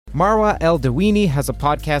Marwa El-Dawini has a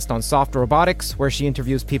podcast on soft robotics where she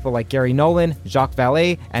interviews people like Gary Nolan, Jacques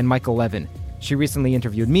Vallée, and Michael Levin. She recently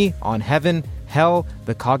interviewed me on heaven, hell,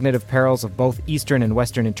 the cognitive perils of both Eastern and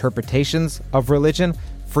Western interpretations of religion,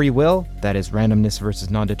 free will, that is randomness versus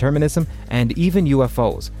non-determinism, and even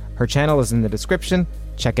UFOs. Her channel is in the description.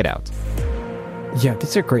 Check it out. Yeah,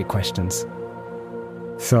 these are great questions.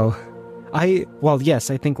 So, yes,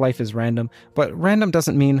 I think life is random, but random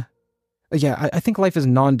doesn't mean... Yeah, I think life is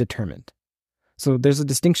non-determined. So there's a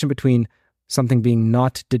distinction between something being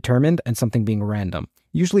not determined and something being random.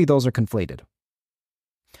 Usually those are conflated.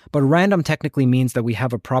 But random technically means that we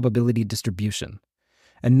have a probability distribution.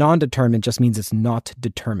 And non-determined just means it's not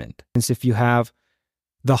determined. Since if you have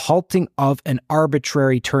the halting of an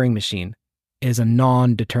arbitrary Turing machine is a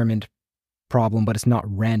non-determined problem, but it's not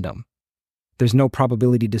random. There's no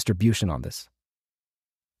probability distribution on this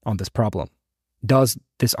problem. Does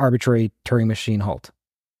this arbitrary Turing machine halt?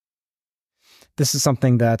 This is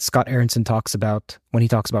something that Scott Aaronson talks about when he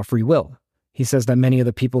talks about free will. He says that many of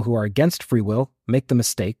the people who are against free will make the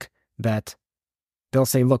mistake that they'll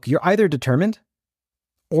say, look, you're either determined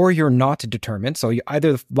or you're not determined. So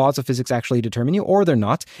either the laws of physics actually determine you or they're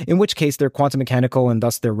not, in which case they're quantum mechanical and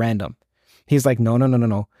thus they're random. He's like,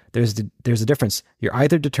 no. There's a difference. You're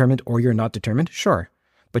either determined or you're not determined. Sure.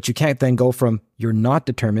 But you can't then go from you're not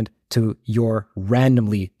determined to you're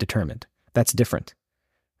randomly determined. That's different.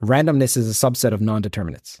 Randomness is a subset of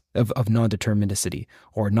non-determinates, of non-determinicity,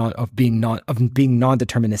 or being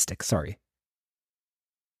non-deterministic, sorry.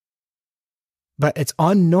 But it's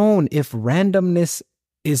unknown if randomness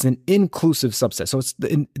is an inclusive subset. So it's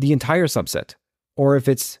the entire subset, or if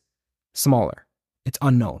it's smaller. It's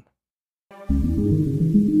unknown.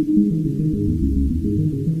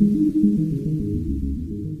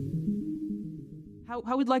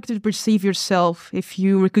 How would you like to perceive yourself if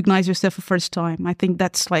you recognize yourself for the first time? I think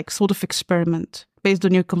that's like sort of experiment based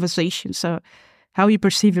on your conversation. So how you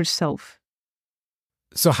perceive yourself.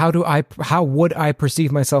 So how would I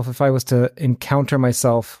perceive myself if I was to encounter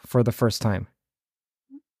myself for the first time?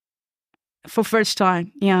 For first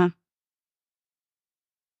time, yeah.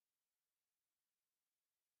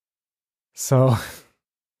 So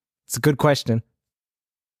it's a good question.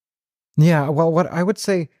 Yeah, well, what I would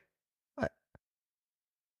say,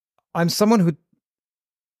 I'm someone who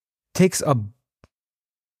takes I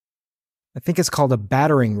think it's called a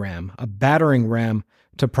battering ram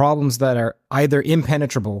to problems that are either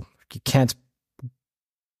impenetrable, you can't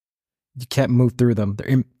move through them,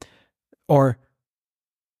 they're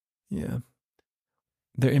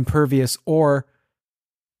impervious, or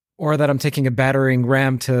that I'm taking a battering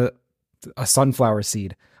ram to a sunflower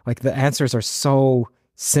seed. Like the answers are so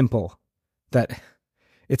simple that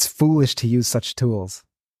it's foolish to use such tools.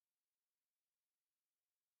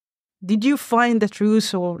 Did you find the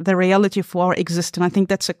truth or the reality of our existence? I think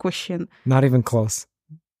that's a question. Not even close.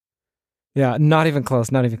 Yeah, not even close.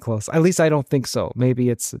 At least I don't think so. Maybe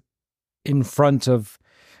it's in front of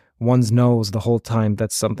one's nose the whole time.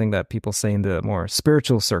 That's something that people say in the more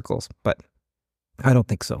spiritual circles, but I don't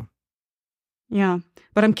think so. Yeah,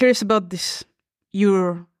 but I'm curious about this.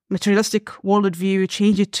 Your materialistic worldview,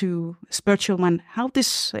 change it to spiritual one. How the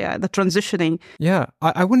transitioning? Yeah,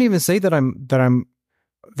 I wouldn't even say that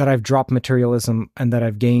I've dropped materialism and that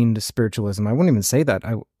I've gained spiritualism. I wouldn't even say that.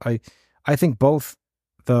 I think both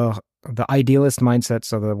the idealist mindset,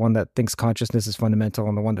 so the one that thinks consciousness is fundamental,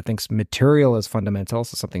 and the one that thinks material is fundamental,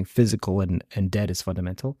 so something physical and dead is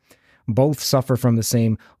fundamental, both suffer from the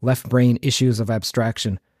same left brain issues of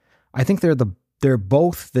abstraction. I think they're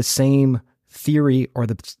both the same theory or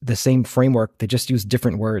the same framework. They just use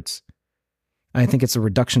different words. I think it's a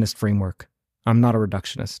reductionist framework. I'm not a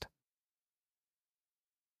reductionist.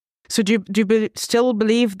 So do you still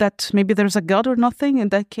believe that maybe there's a God or nothing in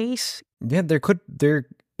that case? Yeah, there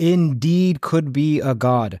indeed could be a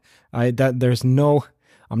God. I'm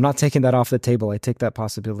not taking that off the table. I take that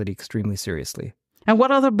possibility extremely seriously. And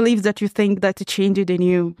what other beliefs that you think that changed in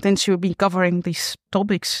you since you've been covering these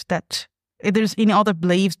topics, that if there's any other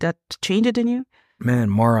beliefs that changed in you? Man,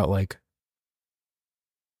 Mara,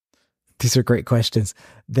 these are great questions.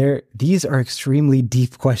 These are extremely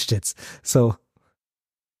deep questions. So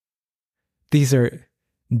these are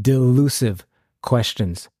delusive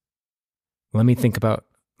questions. Let me think about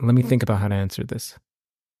how to answer this.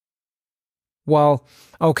 Well,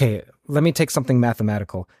 okay, let me take something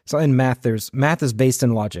mathematical. So in math is based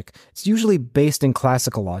in logic. It's usually based in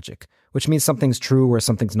classical logic, which means something's true or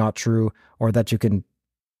something's not true, or that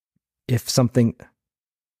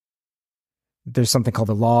there's something called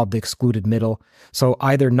the law of the excluded middle. So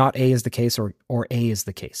either not A is the case or A is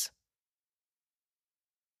the case.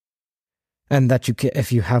 And that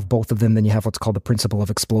if you have both of them, then you have what's called the principle of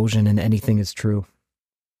explosion, and anything is true.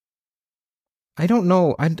 I don't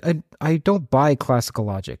know. I don't buy classical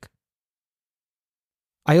logic.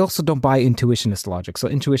 I also don't buy intuitionist logic. So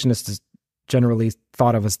intuitionist is generally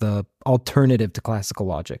thought of as the alternative to classical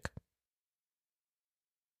logic.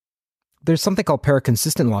 There's something called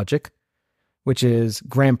paraconsistent logic, which is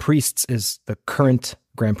Graham Priest is the current,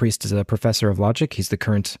 Graham Priest is a professor of logic. He's the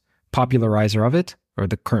current popularizer of it, or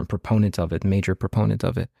the current proponent of it, major proponent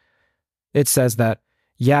of it. It says that,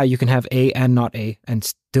 yeah, you can have A and not A and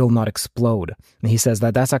still not explode. And he says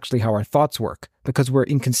that that's actually how our thoughts work, because we're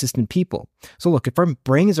inconsistent people. So look, if our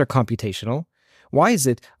brains are computational, why is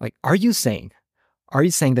it, like, are you saying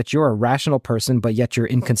that you're a rational person, but yet you're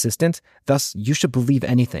inconsistent? Thus, you should believe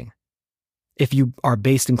anything if you are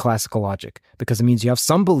based in classical logic, because it means you have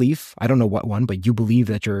some belief, I don't know what one, but you believe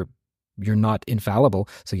that you're not infallible.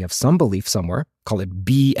 So you have some belief somewhere, call it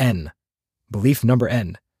BN, belief number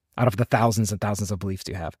N, out of the thousands and thousands of beliefs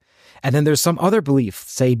you have. And then there's some other belief,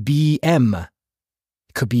 say BM,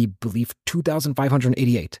 it could be belief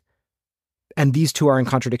 2588. And these two are in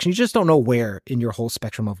contradiction. You just don't know where in your whole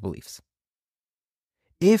spectrum of beliefs.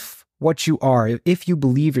 If what you are, if you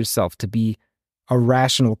believe yourself to be a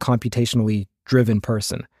rational, computationally driven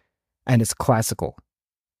person, and it's classical,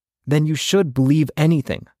 then you should believe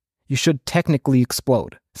anything. You should technically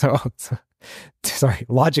explode.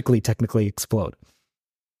 Logically technically explode.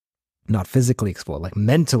 Not physically explode, like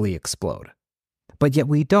mentally explode. But yet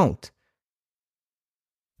we don't.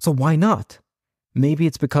 So why not? Maybe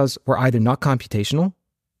it's because we're either not computational.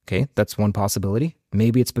 Okay, that's one possibility.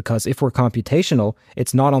 Maybe it's because if we're computational,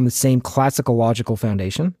 it's not on the same classical logical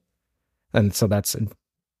foundation. And so that's,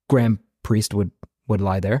 Graham Priest would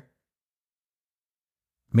lie there.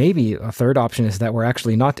 Maybe a third option is that we're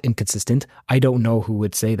actually not inconsistent. I don't know who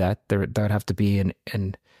would say that. There would have to be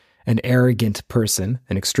an arrogant person,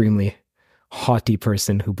 an extremely haughty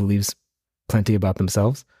person who believes plenty about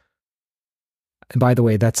themselves. And by the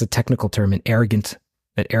way, that's a technical term. An arrogant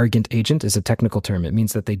agent is a technical term. It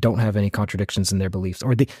means that they don't have any contradictions in their beliefs.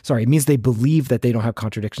 It means they believe that they don't have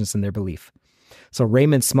contradictions in their belief. So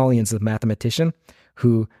Raymond Smullyan's a mathematician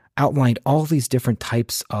who outlined all these different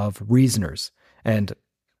types of reasoners. And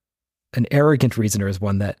an arrogant reasoner is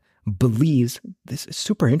one that believes, this is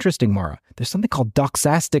super interesting, Mara. There's something called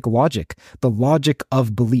doxastic logic, the logic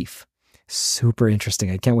of belief. Super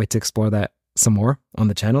interesting. I can't wait to explore that some more on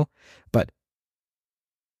the channel. But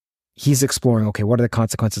he's exploring, okay, what are the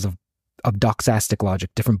consequences of doxastic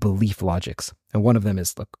logic, different belief logics? And one of them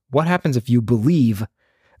is, look, what happens if you believe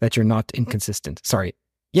that you're not inconsistent? Sorry.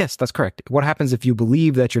 Yes, that's correct. What happens if you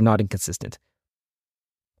believe that you're not inconsistent?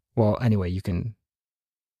 Well, anyway,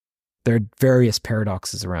 there are various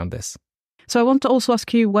paradoxes around this. So I want to also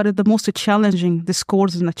ask you, what are the most challenging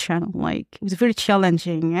discourse in the channel? Like, it was very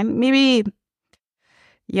challenging and maybe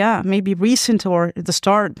recent or at the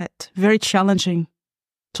start, but very challenging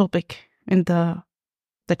topic in the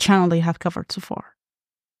channel that you have covered so far.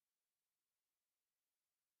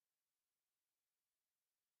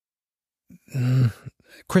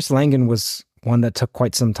 Chris Langan was one that took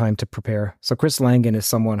quite some time to prepare. So Chris Langan is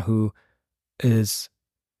someone who is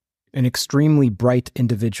an extremely bright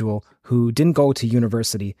individual who didn't go to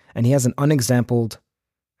university, and he has an unexampled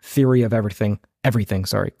theory of everything,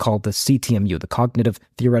 called the CTMU, the Cognitive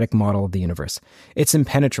Theoretic Model of the Universe. It's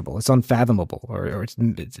impenetrable, it's unfathomable, or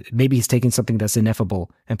maybe he's taking something that's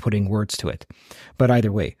ineffable and putting words to it. But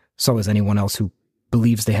either way, so is anyone else who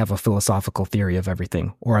believes they have a philosophical theory of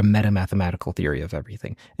everything or a meta-mathematical theory of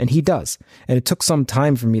everything. And he does. And it took some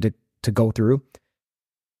time for me to go through.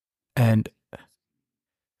 And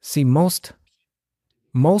see, most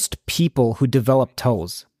people who develop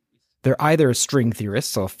toes, they're either a string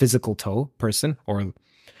theorist, so a physical toe person, or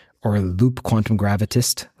a loop quantum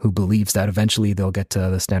gravitist who believes that eventually they'll get to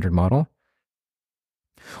the standard model,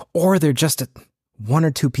 or they're just one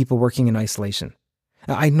or two people working in isolation.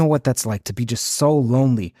 I know what that's like, to be just so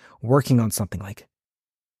lonely working on something like it.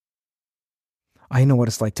 I know what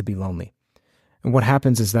it's like to be lonely. And what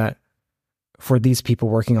happens is that for these people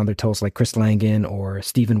working on their toes, like Chris Langan or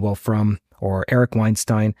Stephen Wolfram or Eric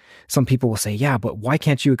Weinstein, some people will say, yeah, but why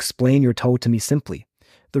can't you explain your toe to me simply?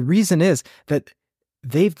 The reason is that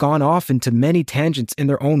they've gone off into many tangents in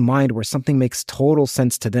their own mind where something makes total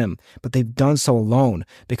sense to them, but they've done so alone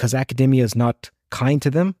because academia is not kind to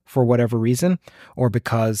them for whatever reason, or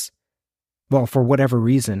because, well, for whatever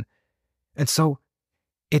reason. And so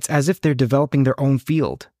it's as if they're developing their own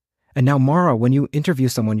field. And now, Mara, when you interview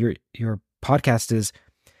someone, your podcast is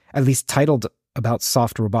at least titled about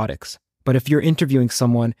soft robotics. But if you're interviewing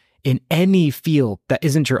someone in any field that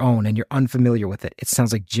isn't your own and you're unfamiliar with it, it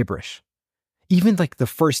sounds like gibberish. even like the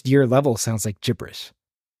first year level sounds like gibberish.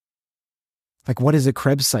 Like, what is a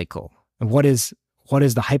Krebs cycle? And what is the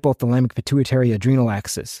hypothalamic pituitary adrenal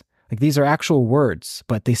axis? Like, these are actual words,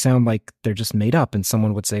 but they sound like they're just made up. And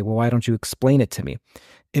someone would say, well, why don't you explain it to me?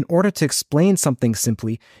 In order to explain something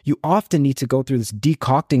simply, you often need to go through this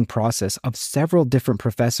decocting process of several different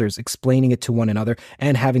professors explaining it to one another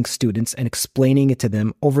and having students and explaining it to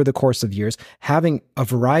them over the course of years, having a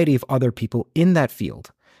variety of other people in that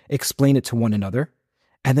field explain it to one another,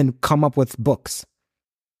 and then come up with books.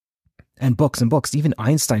 And books and books. Even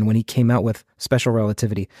Einstein, when he came out with special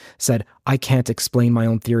relativity, said, I can't explain my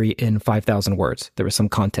own theory in 5,000 words. There was some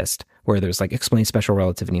contest where there's like, explain special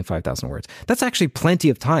relativity in 5,000 words. That's actually plenty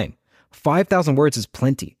of time. 5,000 words is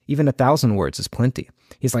plenty. Even 1,000 words is plenty.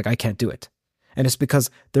 He's like, I can't do it. And it's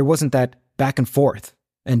because there wasn't that back and forth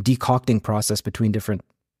and decocting process between different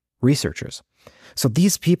researchers. So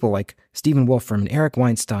these people like Stephen Wolfram and Eric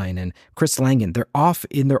Weinstein and Chris Langan, they're off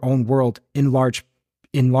in their own world in large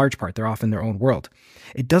part. They're off in their own world.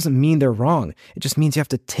 It doesn't mean they're wrong. It just means you have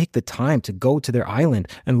to take the time to go to their island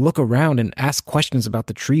and look around and ask questions about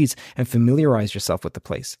the trees and familiarize yourself with the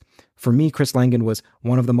place. For me, Chris Langan was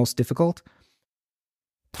one of the most difficult.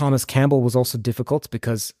 Thomas Campbell was also difficult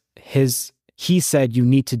because he said you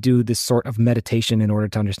need to do this sort of meditation in order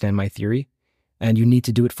to understand my theory, and you need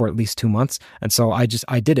to do it for at least 2 months. And so I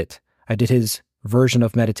did it. I did his version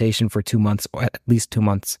of meditation for 2 months, or at least 2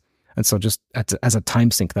 months. And so just as a time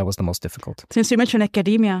sink, that was the most difficult. Since you mentioned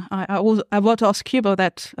academia, I want to ask you about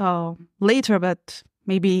that later, but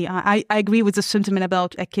maybe I agree with the sentiment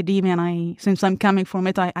about academia, and since I'm coming from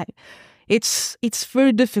it, it's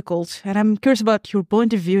very difficult. And I'm curious about your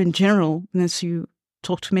point of view in general, since you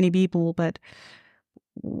talk to many people, but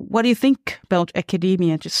what do you think about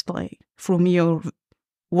academia, just like from your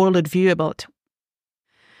world view about,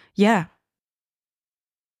 yeah.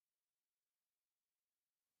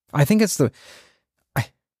 I think it's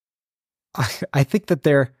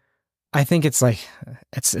I think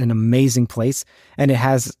it's an amazing place, and it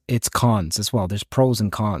has its cons as well. There's pros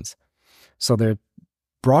and cons. So there are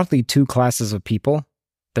broadly 2 classes of people.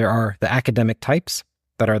 There are the academic types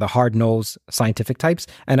that are the hard-nosed scientific types.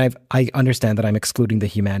 And I understand that I'm excluding the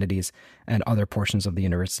humanities and other portions of the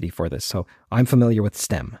university for this. So I'm familiar with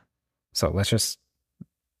STEM. So let's just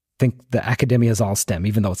think the academia is all STEM,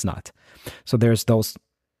 even though it's not. So there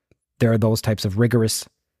are those types of rigorous,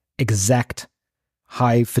 exact,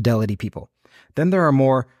 high fidelity people. Then there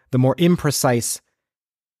are the more imprecise,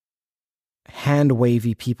 hand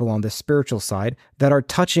wavy people on the spiritual side that are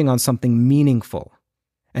touching on something meaningful.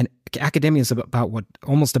 And academia is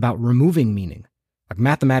almost about removing meaning. Like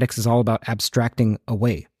mathematics is all about abstracting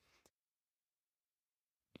away.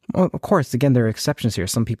 Well, of course, again, there are exceptions here.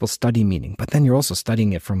 Some people study meaning, but then you're also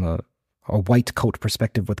studying it from a white coat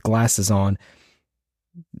perspective with glasses on,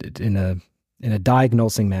 in a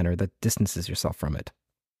diagnosing manner that distances yourself from it.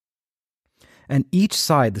 And each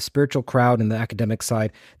side, the spiritual crowd and the academic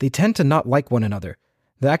side, they tend to not like one another.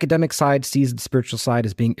 The academic side sees the spiritual side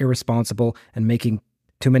as being irresponsible and making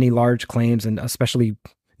too many large claims, and especially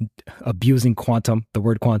abusing the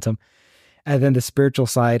word quantum. And then the spiritual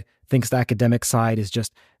side thinks the academic side is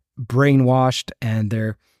just brainwashed and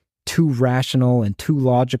they're too rational and too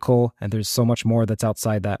logical, and there's so much more that's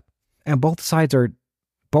outside that. And both sides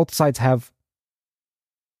have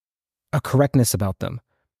a correctness about them.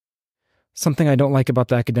 Something I don't like about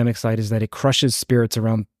the academic side is that it crushes spirits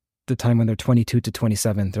around the time when they're 22 to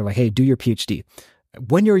 27. They're like, hey, do your PhD.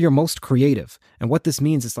 When you're your most creative. And what this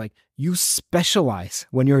means is like, you specialize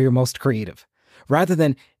when you're your most creative. Rather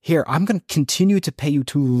than, here, I'm going to continue to pay you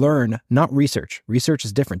to learn, not research. Research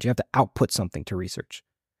is different. You have to output something to research.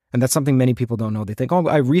 And that's something many people don't know. They think, oh,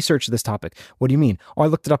 I researched this topic. What do you mean? Oh, I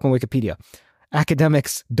looked it up on Wikipedia.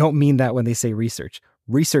 Academics don't mean that when they say research.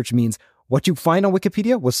 Research means what you find on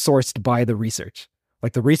Wikipedia was sourced by the research.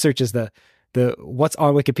 Like the research is the what's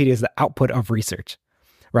on Wikipedia is the output of research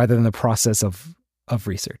rather than the process of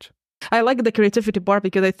research. I like the creativity part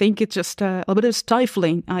because I think it's just a bit of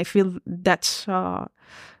stifling. I feel that's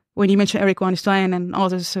when you mention Eric Weinstein and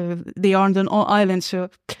others, they aren't on all islands. So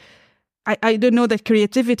I don't know, that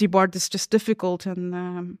creativity part is just difficult.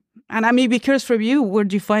 And I may be curious from you, where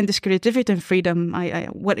do you find this creativity and freedom?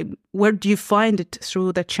 Where do you find it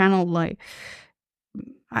through the channel? Like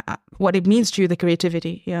what it means to you, the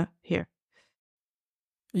creativity? Yeah, here.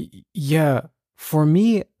 Yeah, for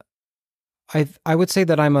me, I would say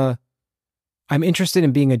that I'm interested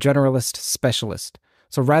in being a generalist specialist.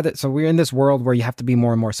 So we're in this world where you have to be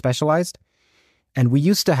more and more specialized. And we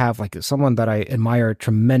used to have like someone that I admire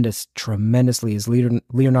tremendously is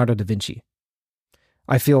Leonardo da Vinci.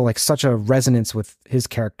 I feel like such a resonance with his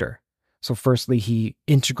character. So firstly, he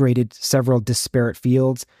integrated several disparate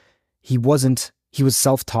fields. He was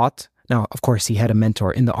self-taught. Now, of course, he had a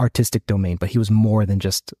mentor in the artistic domain, but he was more than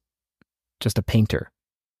just a painter.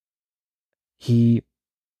 He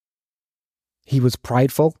was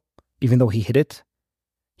prideful, even though he hid it.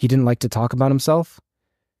 He didn't like to talk about himself.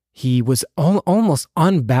 He was almost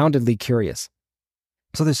unboundedly curious.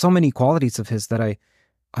 So there's so many qualities of his that I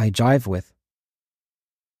jive with.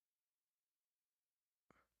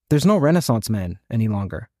 There's no Renaissance man any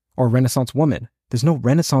longer, or Renaissance woman. There's no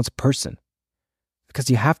Renaissance person. Because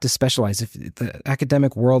you have to specialize. If the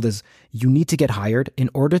academic world you need to get hired. In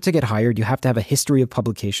order to get hired, you have to have a history of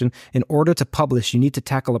publication. In order to publish, you need to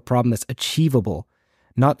tackle a problem that's achievable.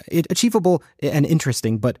 Achievable and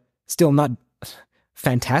interesting, but still not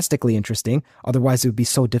fantastically interesting. Otherwise, it would be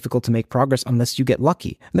so difficult to make progress unless you get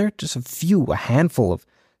lucky. And there are just a handful of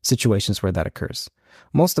situations where that occurs.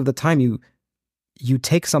 Most of the time, you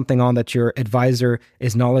take something on that your advisor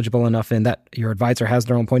is knowledgeable enough in, that your advisor has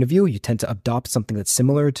their own point of view. You tend to adopt something that's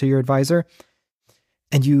similar to your advisor.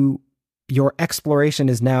 And your exploration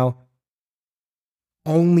is now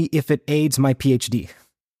only if it aids my PhD.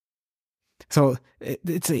 So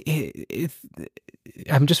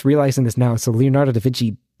I'm just realizing this now. So Leonardo da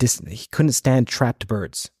Vinci, he couldn't stand trapped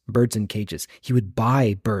birds in cages. He would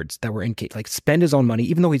buy birds that were in cages, like spend his own money,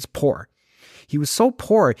 even though he's poor. He was so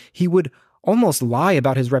poor, he would almost lie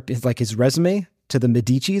about his resume to the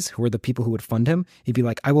Medicis, who were the people who would fund him. He'd be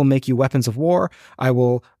like, I will make you weapons of war. I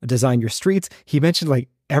will design your streets. He mentioned like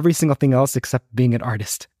every single thing else except being an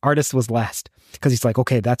artist. Artist was last because he's like,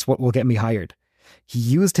 okay, that's what will get me hired. He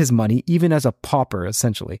used his money, even as a pauper,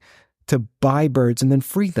 essentially, to buy birds and then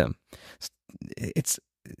free them. It's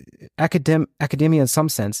academia in some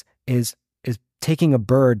sense is taking a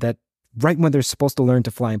bird that right when they're supposed to learn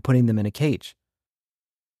to fly and putting them in a cage.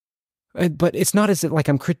 But it's not as if like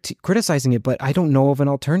I'm criticizing it, but I don't know of an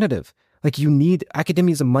alternative. Like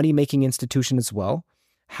academia is a money-making institution as well.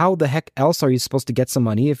 How the heck else are you supposed to get some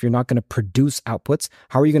money if you're not going to produce outputs?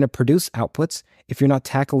 How are you going to produce outputs if you're not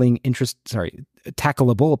tackling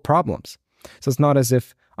tackleable problems? So it's not as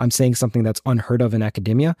if I'm saying something that's unheard of in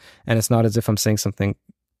academia, and it's not as if I'm saying something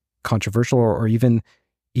controversial or even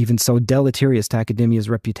so deleterious to academia's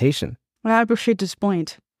reputation. Well, I appreciate this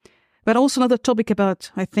point. But also another topic about,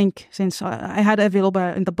 I think, since I had available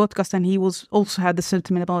in the podcast, and he also had the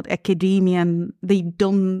sentiment about academia, and they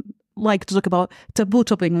don't like to talk about taboo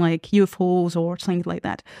topic like UFOs or things like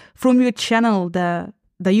that. From your channel, the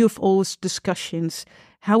UFOs discussions,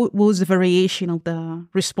 how was the variation of the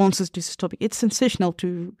responses to this topic? It's sensational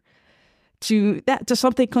to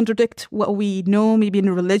something contradict what we know maybe in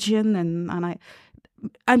religion, and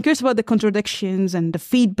I'm curious about the contradictions and the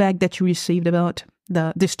feedback that you received about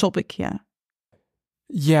this topic.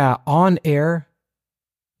 Yeah, on air,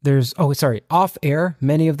 off air,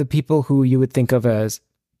 many of the people who you would think of as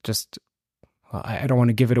just, well, I don't want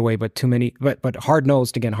to give it away, but too many, but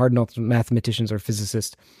hard-nosed mathematicians or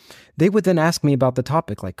physicists, they would then ask me about the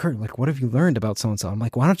topic, like, Curt, like, what have you learned about so-and-so? I'm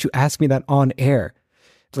like, why don't you ask me that on air?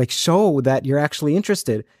 Like, show that you're actually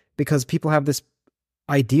interested, because people have this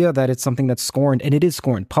idea that it's something that's scorned, and it is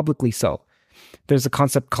scorned, publicly so. There's a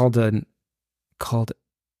concept called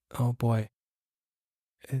oh boy,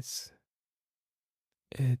 it's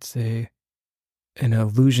an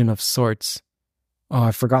illusion of sorts. Oh,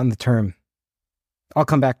 I've forgotten the term. I'll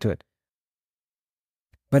come back to it.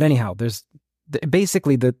 But anyhow, there's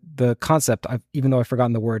basically the concept, even though I've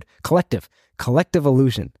forgotten the word, collective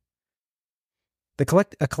illusion.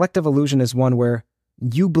 A collective illusion is one where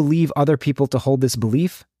you believe other people to hold this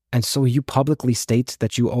belief, and so you publicly state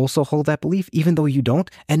that you also hold that belief, even though you don't,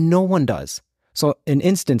 and no one does. So an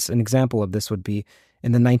example of this would be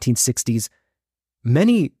in the 1960s,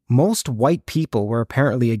 most white people were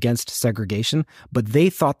apparently against segregation, but they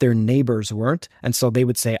thought their neighbors weren't, and so they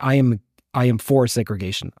would say, I am for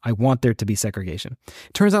segregation. I want there to be segregation.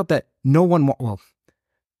 It turns out that the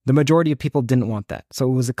majority of people didn't want that. So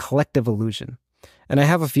it was a collective illusion. And I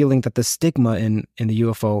have a feeling that the stigma in the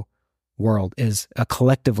UFO world is a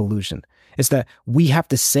collective illusion. It's that we have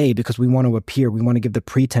to say, because we want to appear, we want to give the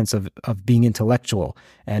pretense of being intellectual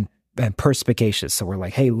and perspicacious. So we're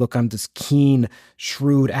like, hey, look, I'm this keen,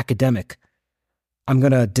 shrewd academic. I'm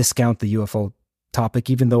going to discount the UFO topic,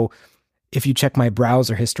 even though if you check my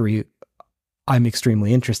browser history, I'm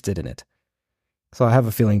extremely interested in it. So I have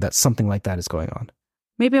a feeling that something like that is going on.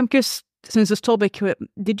 Maybe I'm curious, since this topic,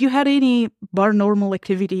 did you have any paranormal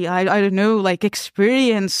activity? I don't know, like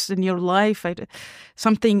experience in your life,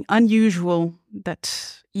 something unusual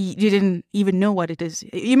that you didn't even know what it is?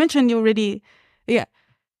 You mentioned you already, yeah.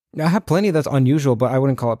 I have plenty that's unusual, but I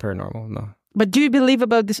wouldn't call it paranormal, no. But do you believe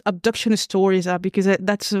about these abduction stories? Because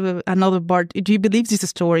that's another part. Do you believe these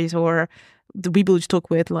stories, or the people you talk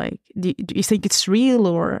with? Like, do you think it's real,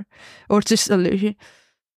 or it's just illusion?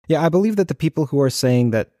 Yeah, I believe that the people who are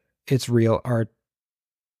saying that it's real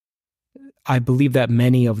I believe that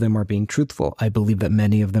many of them are being truthful. I believe that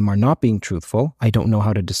many of them are not being truthful. I don't know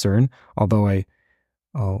how to discern, but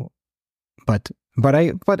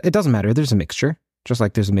it doesn't matter. There's a mixture, just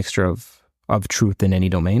like there's a mixture of truth in any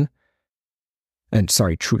domain. And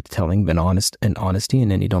truth telling and honesty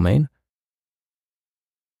in any domain.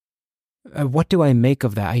 What do I make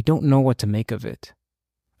of that? I don't know what to make of it.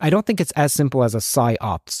 I don't think it's as simple as a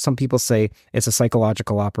psyop. Some people say it's a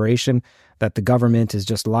psychological operation, that the government is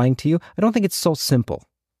just lying to you. I don't think it's so simple.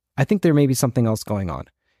 I think there may be something else going on.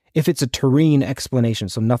 If it's a terrene explanation,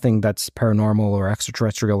 so nothing that's paranormal or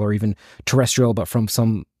extraterrestrial or even terrestrial, but from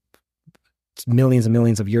some millions and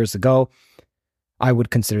millions of years ago, I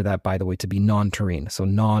would consider that, by the way, to be non-terrene. So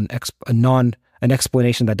an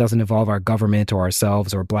explanation that doesn't involve our government or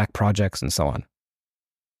ourselves or black projects and so on.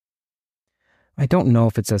 I don't know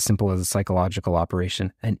if it's as simple as a psychological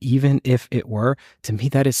operation. And even if it were, to me,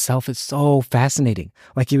 that itself is so fascinating.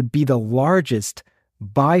 Like, it would be the largest,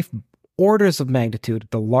 by orders of magnitude,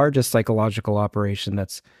 the largest psychological operation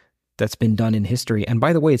that's been done in history. And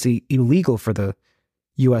by the way, it's illegal for the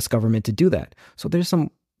U.S. government to do that. So there's some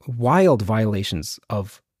wild violations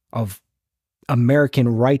of American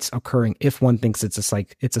rights occurring if one thinks it's a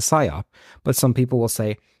psyop. But some people will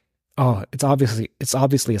say, "Oh, it's obviously a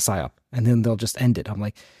psyop," and then they'll just end it. I'm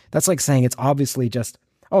like, that's like saying there's obviously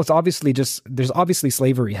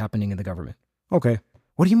slavery happening in the government. Okay,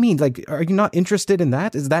 what do you mean? Like, are you not interested in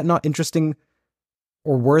that? Is that not interesting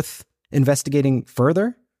or worth investigating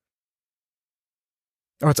further?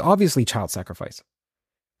 Oh, it's obviously child sacrifice.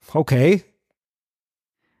 Okay.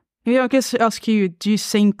 Yeah, I guess I ask you, do you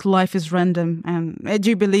think life is random? And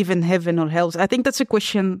do you believe in heaven or hell? I think that's a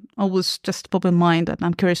question always just pop in mind, and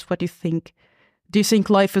I'm curious what you think. Do you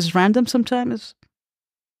think life is random sometimes?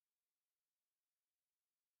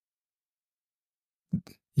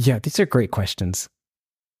 Yeah, these are great questions.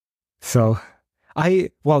 So,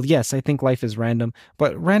 yes, I think life is random,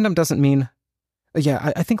 but random doesn't mean,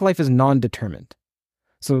 I think life is non-determined.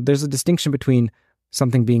 So there's a distinction between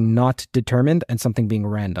something being not determined and something being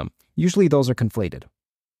random. Usually those are conflated.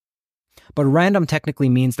 But random technically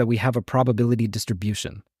means that we have a probability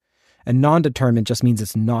distribution. And non-determined just means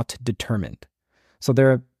it's not determined.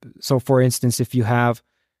 So for instance, if you have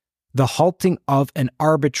the halting of an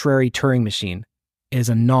arbitrary Turing machine is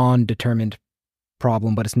a non-determined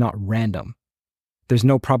problem, but it's not random. There's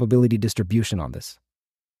no probability distribution on this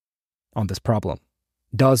problem.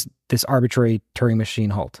 Does this arbitrary Turing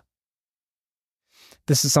machine halt?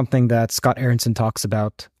 This is something that Scott Aronson talks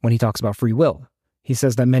about when he talks about free will. He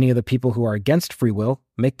says that many of the people who are against free will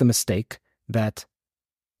make the mistake that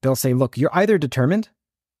they'll say, look, you're either determined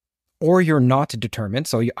or you're not determined.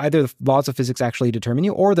 So either the laws of physics actually determine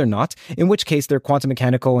you or they're not, in which case they're quantum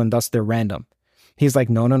mechanical and thus they're random. He's like,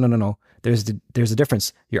 no. There's a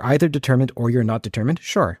difference. You're either determined or you're not determined,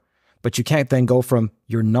 sure. But you can't then go from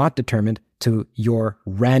you're not determined to you're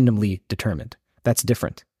randomly determined. That's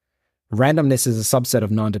different. Randomness is a subset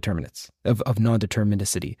of non-determinates, of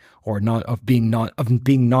non-determinicity, or being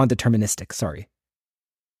non-deterministic, sorry.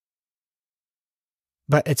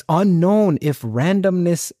 But it's unknown if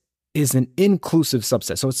randomness is an inclusive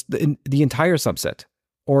subset. So it's the entire subset,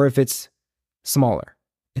 or if it's smaller.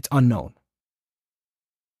 It's unknown.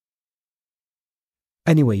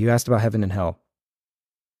 Anyway, you asked about heaven and hell.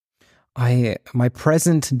 My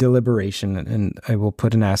present deliberation, and I will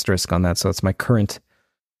put an asterisk on that, so it's my current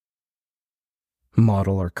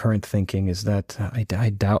model or current thinking, is that I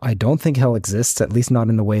don't think hell exists, at least not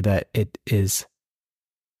in the way that it is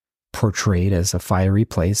portrayed as a fiery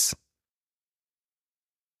place.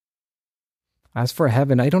 As for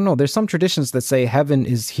heaven, I don't know. There's some traditions that say heaven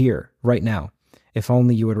is here right now, if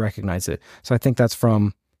only you would recognize it. So I think that's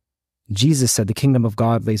from Jesus said, the kingdom of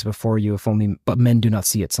God lays before you, but men do not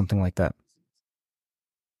see it, something like that.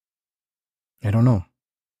 I don't know.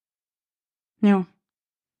 Yeah.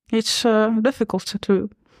 It's difficult to...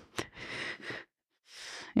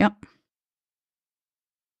 Yeah.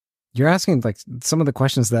 You're asking like some of the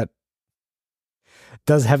questions that,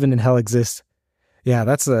 does heaven and hell exist? Yeah,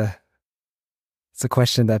 it's a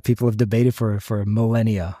question that people have debated for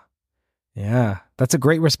millennia. Yeah, that's a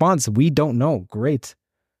great response. We don't know. Great.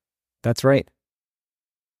 That's right.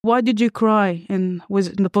 Why did you cry in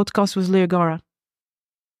the podcast with Leo Gara?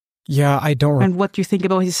 Yeah, I don't. And what do you think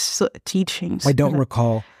about his teachings? I don't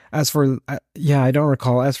recall. I don't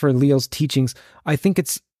recall. As for Leo's teachings, I think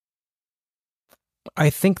I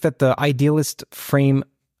think that the idealist frame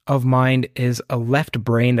of mind is a left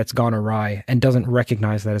brain that's gone awry and doesn't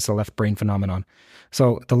recognize that it's a left brain phenomenon.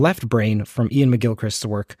 So the left brain, from Ian McGilchrist's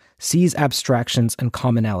work, sees abstractions and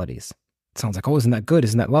commonalities. It sounds like, oh, isn't that good?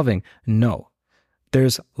 Isn't that loving? No.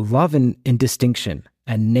 There's love in distinction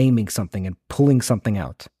and naming something and pulling something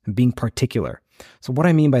out and being particular. So what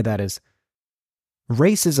I mean by that is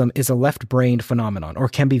racism is a left-brained phenomenon, or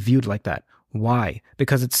can be viewed like that. Why?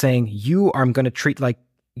 Because it's saying I'm going to treat like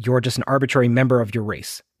you're just an arbitrary member of your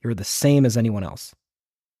race. You're the same as anyone else.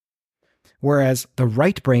 Whereas the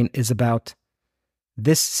right brain is about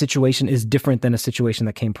this situation is different than a situation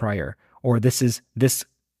that came prior, or this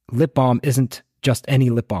lip balm isn't just any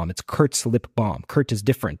lip balm. It's Curt's lip balm. Curt is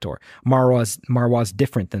different, or Marwa's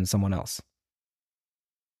different than someone else.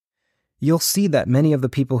 You'll see that many of the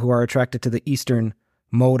people who are attracted to the Eastern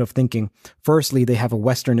mode of thinking, firstly, they have a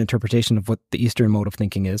Western interpretation of what the Eastern mode of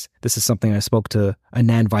thinking is. This is something I spoke to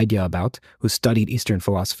Anand Vaidya about, who studied Eastern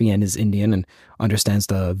philosophy and is Indian and understands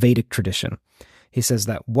the Vedic tradition. He says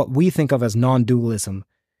that what we think of as non-dualism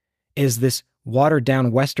is this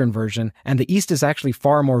watered-down Western version, and the East is actually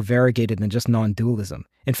far more variegated than just non-dualism.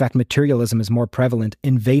 In fact, materialism is more prevalent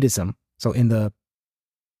in Vedism, so in the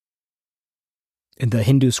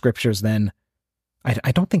Hindu scriptures than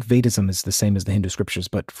I don't think Vedism is the same as the Hindu scriptures,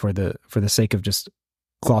 but for the sake of just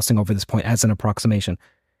glossing over this point as an approximation,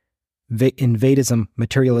 in Vedism,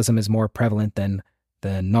 materialism is more prevalent than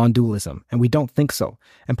non-dualism, and we don't think so.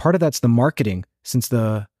 And part of that's the marketing. Since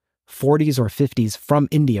the 40s or 50s, from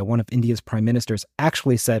India, one of India's prime ministers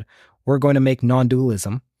actually said, we're going to make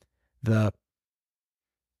non-dualism the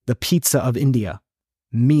pizza of India.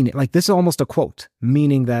 Meaning, like, this is almost a quote,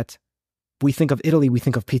 meaning that we think of Italy, we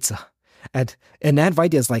think of pizza. And Anand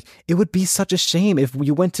Vaidya is like, it would be such a shame if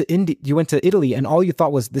you went to Italy and all you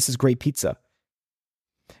thought was, this is great pizza.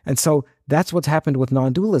 And so that's what's happened with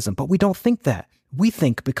non-dualism. But we don't think that. We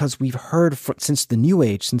think, because we've heard since the New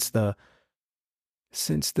Age, since the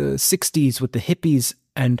 60s with the hippies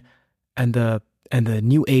and the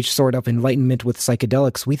New Age sort of enlightenment with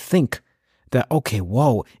psychedelics, we think that, okay,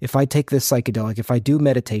 whoa, if I take this psychedelic, if I do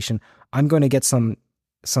meditation, I'm going to get some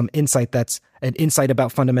insight that's an insight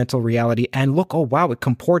about fundamental reality. And look, oh wow, it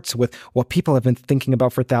comports with what people have been thinking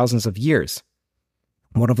about for thousands of years.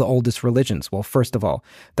 One of the oldest religions. Well, first of all,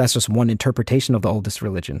 that's just one interpretation of the oldest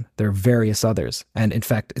religion. There are various others. And in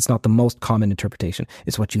fact, it's not the most common interpretation.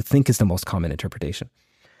 It's what you think is the most common interpretation.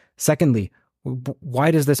 Secondly,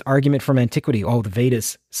 why does this argument from antiquity, oh, the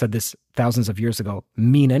Vedas said this thousands of years ago,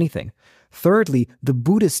 mean anything? Thirdly, the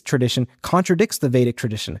Buddhist tradition contradicts the Vedic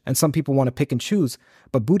tradition, and some people want to pick and choose,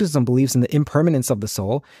 but Buddhism believes in the impermanence of the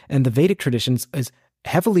soul, and the Vedic tradition is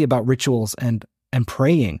heavily about rituals and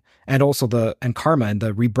praying, and also and karma and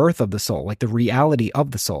the rebirth of the soul, like the reality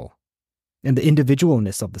of the soul and the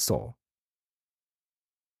individualness of the soul.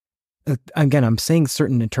 Again, I'm saying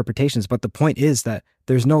certain interpretations, but the point is that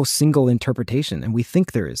there's no single interpretation, and we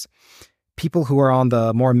think there is. People who are on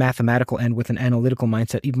the more mathematical end with an analytical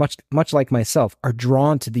mindset, much like myself, are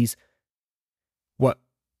drawn to these what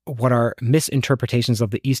are misinterpretations of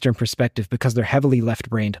the Eastern perspective because they're heavily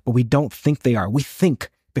left-brained, but we don't think they are. We think,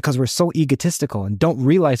 because we're so egotistical and don't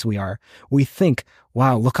realize we think,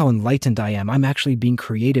 wow, look how enlightened I am. I'm actually being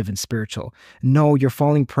creative and spiritual. No, you're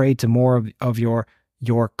falling prey to more of your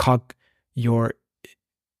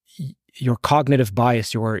cognitive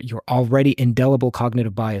bias, your already indelible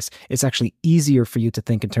cognitive bias. It's actually easier for you to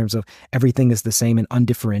think in terms of everything is the same and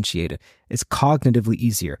undifferentiated. It's cognitively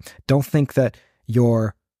easier. Don't think that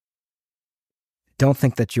your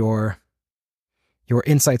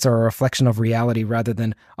insights are a reflection of reality rather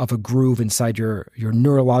than of a groove inside your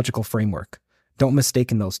neurological framework. Don't mistake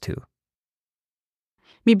those two.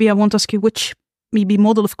 Maybe I want to ask you which maybe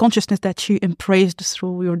model of consciousness that you embraced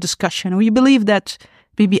through your discussion. We believe that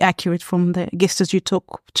may be accurate from the guests you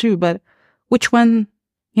talk to, but which one,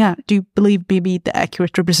 do you believe may be the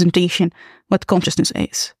accurate representation what consciousness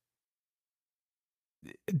is?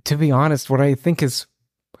 To be honest, what I think is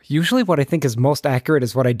most accurate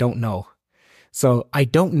is what I don't know. So I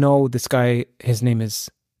don't know this guy, his name is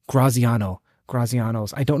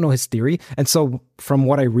Graziano's. I don't know his theory. And so from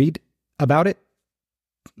what I read about it,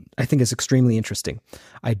 I think it's extremely interesting.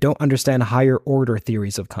 I don't understand higher order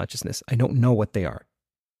theories of consciousness. I don't know what they are.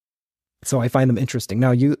 So I find them interesting.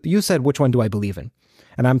 Now, you said, which one do I believe in?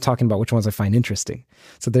 And I'm talking about which ones I find interesting.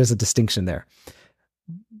 So there's a distinction there.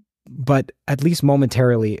 But at least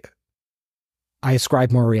momentarily, I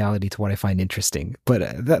ascribe more reality to what I find interesting.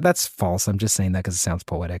 But that's false. I'm just saying that because it sounds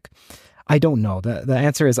poetic. I don't know. The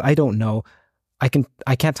answer is I don't know. I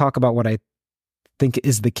can't talk about what I think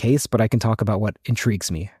is the case, but I can talk about what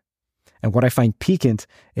intrigues me. And what I find piquant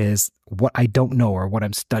is what I don't know or what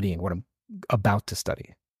I'm studying, what I'm about to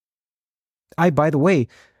study. By the way,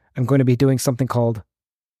 I'm going to be doing something called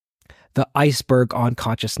the iceberg on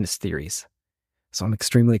consciousness theories. So I'm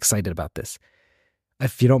extremely excited about this.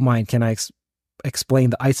 If you don't mind, can I explain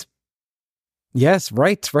the ice? Yes,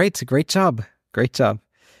 right. Great job.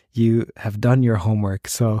 You have done your homework.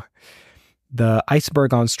 So the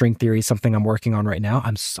iceberg on string theory is something I'm working on right now.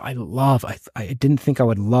 I didn't think I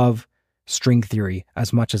would love string theory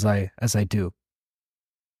as much as I do.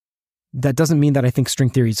 That doesn't mean that I think string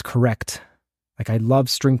theory is correct. Like, I love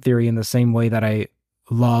string theory in the same way that I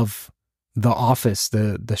love The Office,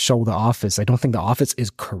 the show The Office. I don't think The Office is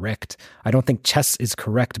correct. I don't think chess is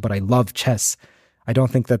correct, but I love chess. I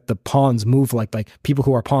don't think that the pawns move like people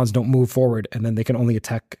who are pawns don't move forward and then they can only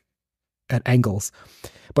attack at angles.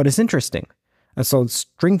 But it's interesting. And so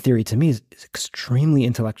string theory to me is extremely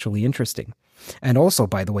intellectually interesting. And also,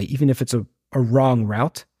 by the way, even if it's a wrong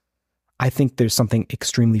route, I think there's something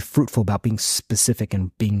extremely fruitful about being specific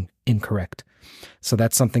and being incorrect. So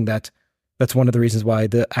that's something that's one of the reasons why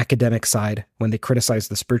the academic side, when they criticize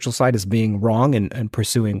the spiritual side as being wrong and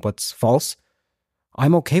pursuing what's false,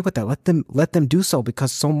 I'm okay with that. Let them do so,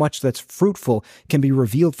 because so much that's fruitful can be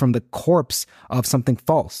revealed from the corpse of something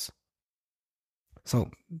false.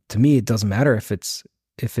 So to me, it doesn't matter if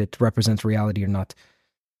it represents reality or not.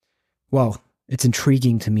 Well, it's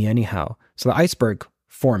intriguing to me anyhow. So the iceberg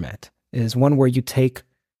format is one where you take,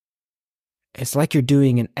 it's like you're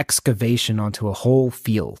doing an excavation onto a whole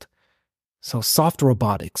field. So soft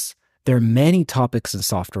robotics, there are many topics in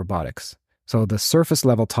soft robotics. So the surface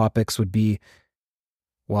level topics would be,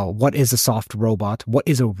 well, what is a soft robot? What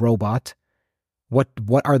is a robot? What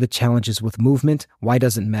are the challenges with movement? Why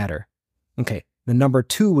does it matter? Okay. The number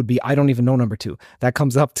 2 would be, I don't even know number 2. That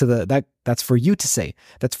comes up to that's for you to say.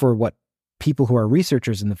 That's for what people who are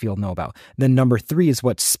researchers in the field know about. Then number 3 is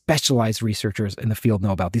what specialized researchers in the field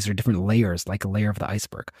know about. These are different layers, like a layer of the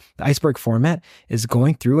iceberg. The iceberg format is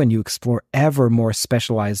going through and you explore ever more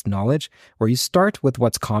specialized knowledge, where you start with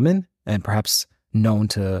what's common and perhaps known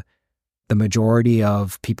to the majority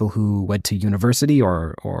of people who went to university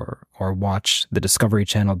or watch the Discovery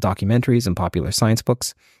Channel documentaries and popular science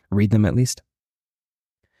books, read them at least.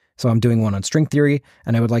 So I'm doing one on string theory,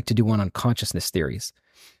 and I would like to do one on consciousness theories.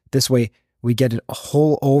 This way, we get a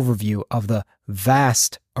whole overview of the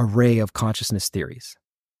vast array of consciousness theories.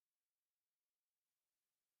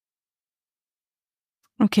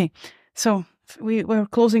 Okay, so we're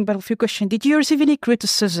closing, but a few questions. Did you receive any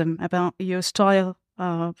criticism about your style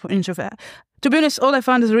for interview? To be honest, all I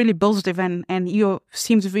found is really positive, and you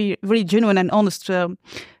seems very, very genuine and honest.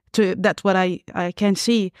 That's what I can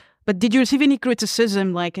see. But did you receive any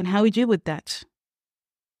criticism, and how you deal with that?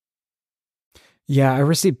 Yeah, I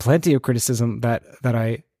received plenty of criticism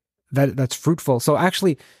that's fruitful. So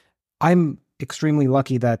actually, I'm extremely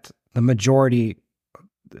lucky that the majority,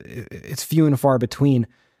 it's few and far between,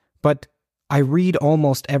 but I read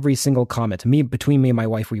almost every single comment. Between me and my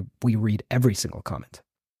wife, we read every single comment.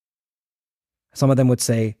 Some of them would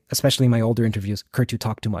say, especially in my older interviews, Curt, you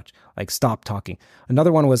talk too much. Stop talking.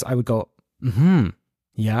 Another one was, I would go,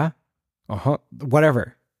 yeah,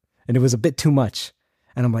 whatever. And it was a bit too much.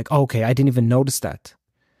 And I'm like, oh, okay, I didn't even notice that.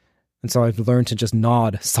 And so I've learned to just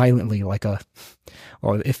nod silently or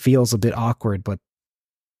it feels a bit awkward, but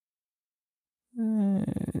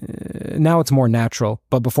now it's more natural.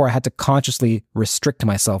 But before, I had to consciously restrict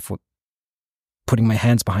myself with putting my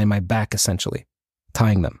hands behind my back, essentially,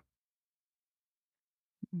 tying them.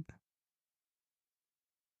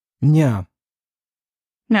 Yeah.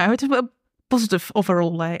 No, it's positive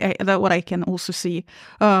overall. That's what I can also see.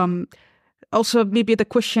 Also, maybe the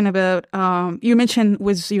question about, you mentioned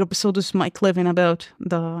with your episode with Mike Levin about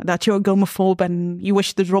that you're a gomophobe and you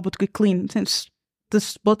wish the robot could clean. Since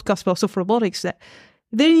this podcast also for robotics, are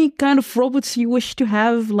there any kind of robots you wish to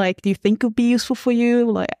have? Do you think would be useful for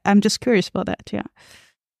you? I'm just curious about that, yeah.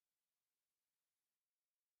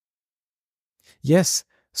 Yes.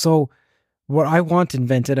 So what I want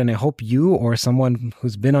invented, and I hope you or someone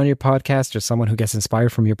who's been on your podcast or someone who gets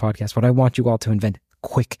inspired from your podcast, what I want you all to invent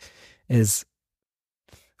quick is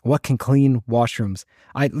what can clean washrooms.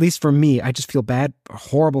 At least for me, I just feel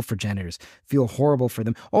horrible for janitors, feel horrible for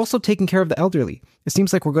them. Also taking care of the elderly. It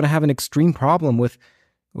seems like we're going to have an extreme problem with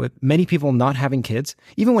many people not having kids.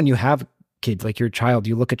 Even when you have kids, like your child,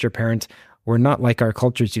 you look at your parent, we're not like our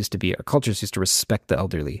cultures used to be. Our cultures used to respect the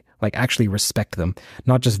elderly, actually respect them,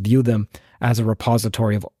 not just view them as a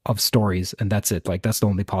repository of stories. And that's it. That's the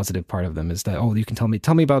only positive part of them is that, oh, you can tell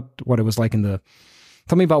me about what it was like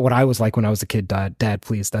tell me about what I was like when I was a kid, Dad,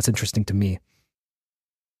 please. That's interesting to me.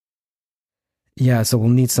 Yeah, so we'll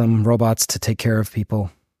need some robots to take care of people,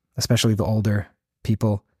 especially the older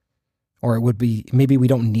people. Or it would be, maybe we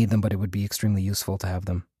don't need them, but it would be extremely useful to have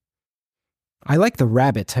them. I like the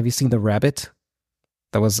rabbit. Have you seen the rabbit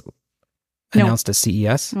that was announced at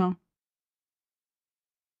CES? No.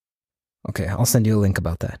 Okay, I'll send you a link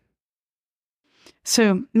about that.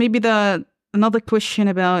 So maybe another question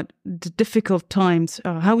about the difficult times,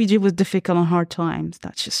 how we deal with difficult and hard times.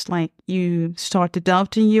 That's just like you started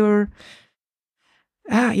doubting yourself.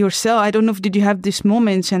 I don't know if did you have these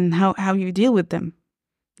moments and how you deal with them,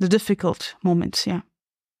 the difficult moments. Yeah.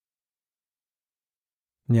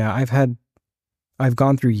 Yeah, I've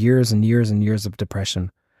gone through years and years and years of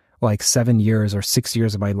depression. Like 7 years or 6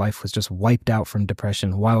 years of my life was just wiped out from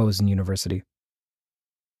depression while I was in university.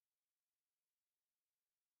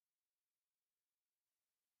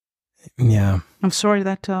 Yeah. I'm sorry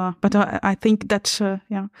that, but I think that's,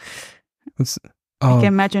 yeah. I can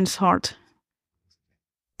imagine it's hard.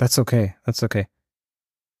 That's okay. That's okay.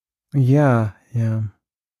 Yeah, yeah.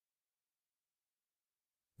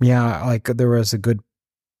 Yeah, like there was a good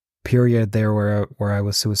period there where I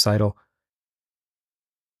was suicidal.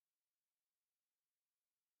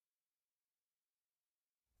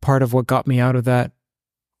 Part of what got me out of that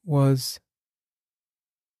was,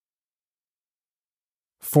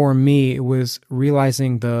 for me, it was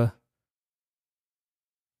realizing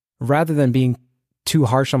rather than being too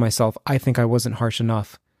harsh on myself, I think I wasn't harsh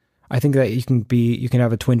enough. I think that you can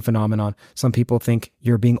have a twin phenomenon. Some people think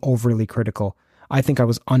you're being overly critical. I think I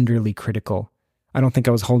was underly critical. I don't think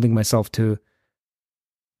I was holding myself to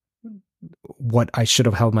what I should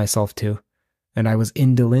have held myself to. And I was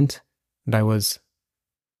indolent, and I was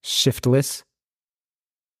shiftless.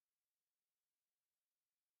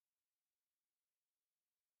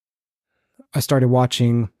 I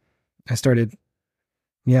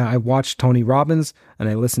watched Tony Robbins, and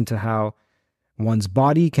I listened to how one's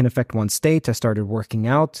body can affect one's state. I started working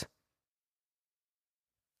out.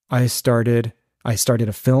 I started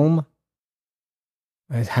a film.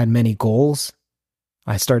 I had many goals.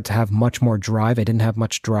 I started to have much more drive. I didn't have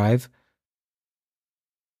much drive.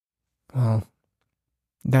 Well,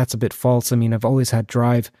 that's a bit false. I mean, I've always had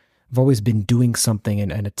drive. I've always been doing something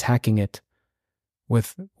and attacking it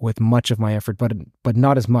with much of my effort, but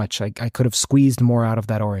not as much. I could have squeezed more out of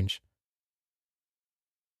that orange.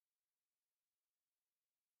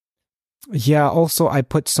 Yeah, also I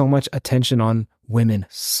put so much attention on women,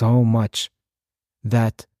 so much,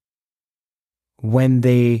 that when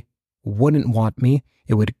they wouldn't want me,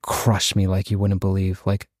 it would crush me like you wouldn't believe,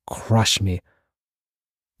 like crush me.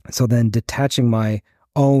 So then detaching my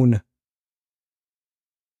own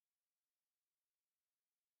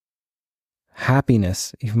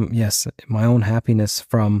happiness, yes, my own happiness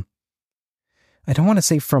from, I don't want to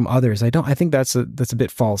say from others. I think that's a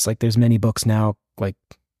bit false. Like there's many books now, like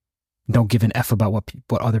don't give an F about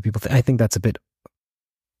what other people think. I think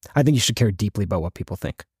you should care deeply about what people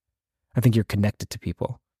think. I think you're connected to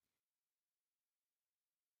people.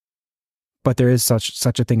 But there is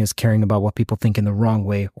such a thing as caring about what people think in the wrong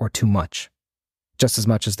way or too much. Just as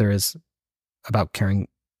much as there is about caring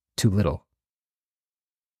too little.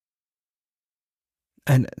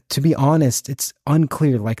 And to be honest, it's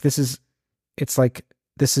unclear. Like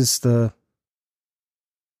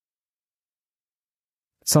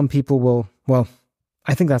some people will, well,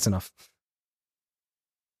 I think that's enough.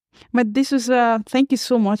 But this is, thank you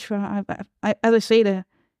so much for, as I say,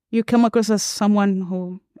 you come across as someone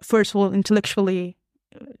who, first of all, intellectually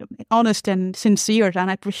honest and sincere, and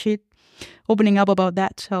I appreciate opening up about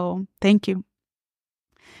that. So thank you.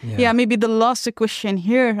 Yeah, maybe the last question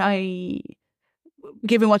here,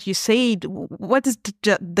 given what you said, what is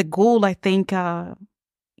the goal, I think, that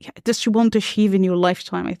you want to achieve in your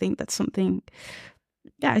lifetime? I think that's something,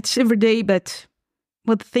 yeah, it's every day, but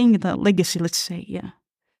what the legacy, let's say, yeah.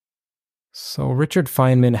 So Richard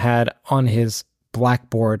Feynman had on his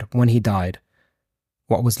blackboard when he died,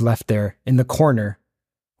 what was left there in the corner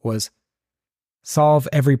was solve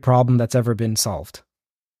every problem that's ever been solved.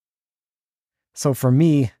 So for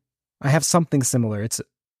me, I have something similar. It's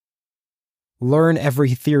learn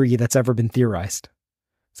every theory that's ever been theorized.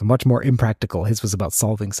 It's much more impractical. His was about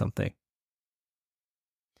solving something.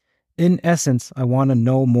 In essence, I want to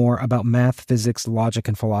know more about math, physics, logic,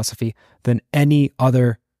 and philosophy than any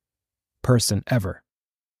other person ever.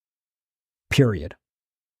 Period.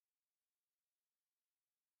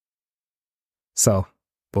 So,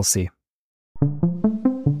 we'll see.